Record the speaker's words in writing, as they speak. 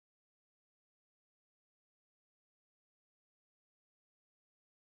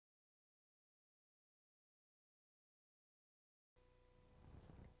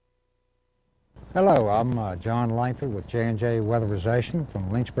Hello, I'm John Langford with J&J Weatherization from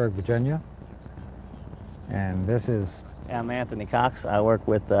Lynchburg, Virginia. And this is... I'm Anthony Cox. I work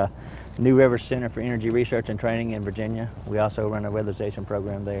with the New River Center for Energy Research and Training in Virginia. We also run a weatherization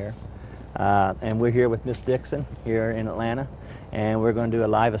program there. And we're here with Miss Dixon here in Atlanta. And we're going to do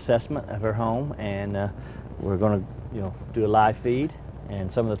a live assessment of her home. And we're going to do a live feed. And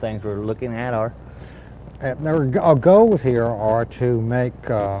some of the things we're looking at are... Our goals here are to make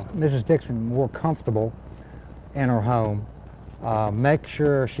Mrs. Dixon more comfortable in her home, make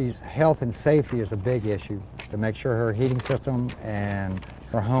sure health and safety is a big issue, to make sure her heating system and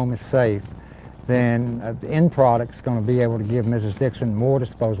her home is safe. Then the end product is going to be able to give Mrs. Dixon more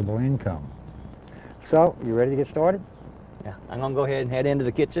disposable income. So, you ready to get started? Yeah, I'm going to go ahead and head into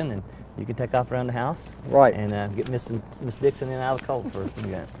the kitchen, and you can take off around the house. Right. And get Miss Dixon in out of the cold for a few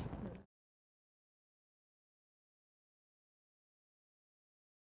minutes.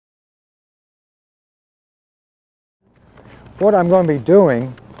 What I'm going to be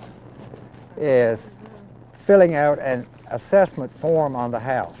doing is filling out an assessment form on the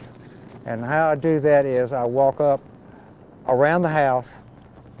house. And how I do that is I walk up around the house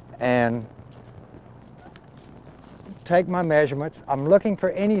and take my measurements. I'm looking for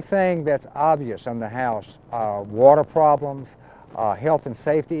anything that's obvious on the house, water problems, health and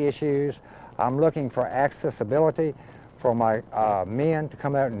safety issues. I'm looking for accessibility for my men to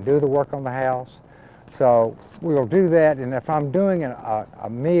come out and do the work on the house. So we'll do that, and if I'm doing a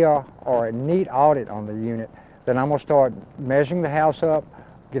MIA or a neat audit on the unit, then I'm going to start measuring the house up,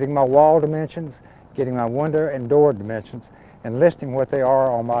 getting my wall dimensions, getting my window and door dimensions, and listing what they are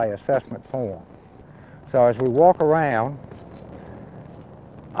on my assessment form. So as we walk around,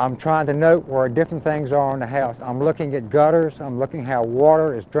 I'm trying to note where different things are in the house. I'm looking at gutters, I'm looking how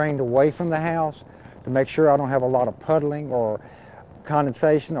water is drained away from the house to make sure I don't have a lot of puddling or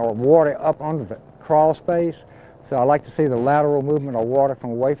condensation or water up under the crawl space. So I like to see the lateral movement of water from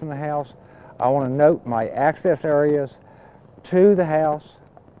away from the house. I want to note my access areas to the house,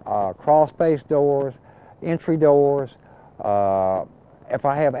 crawl space doors, entry doors, if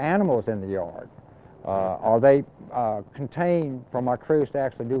I have animals in the yard, are they contained for my crews to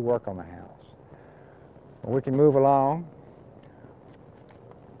actually do work on the house. We can move along,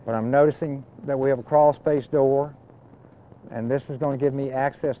 but I'm noticing that we have a crawl space door, and this is going to give me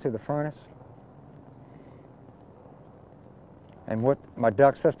access to the furnace. And what my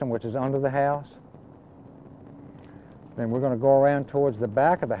duct system, which is under the house. Then we're going to go around towards the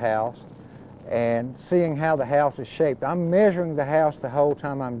back of the house and seeing how the house is shaped. I'm measuring the house the whole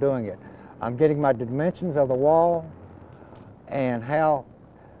time I'm doing it. I'm getting my dimensions of the wall and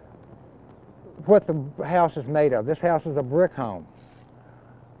what the house is made of. This house is a brick home.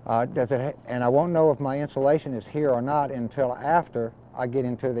 And I won't know if my insulation is here or not until after I get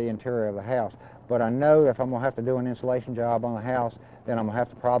into the interior of the house. But I know if I'm going to have to do an insulation job on the house, then I'm going to have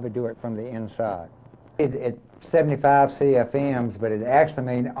to probably do it from the inside. It's 75 CFMs, but it actually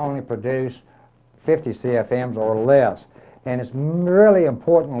means only produce 50 CFMs or less. And it's really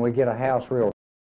important when we get a house real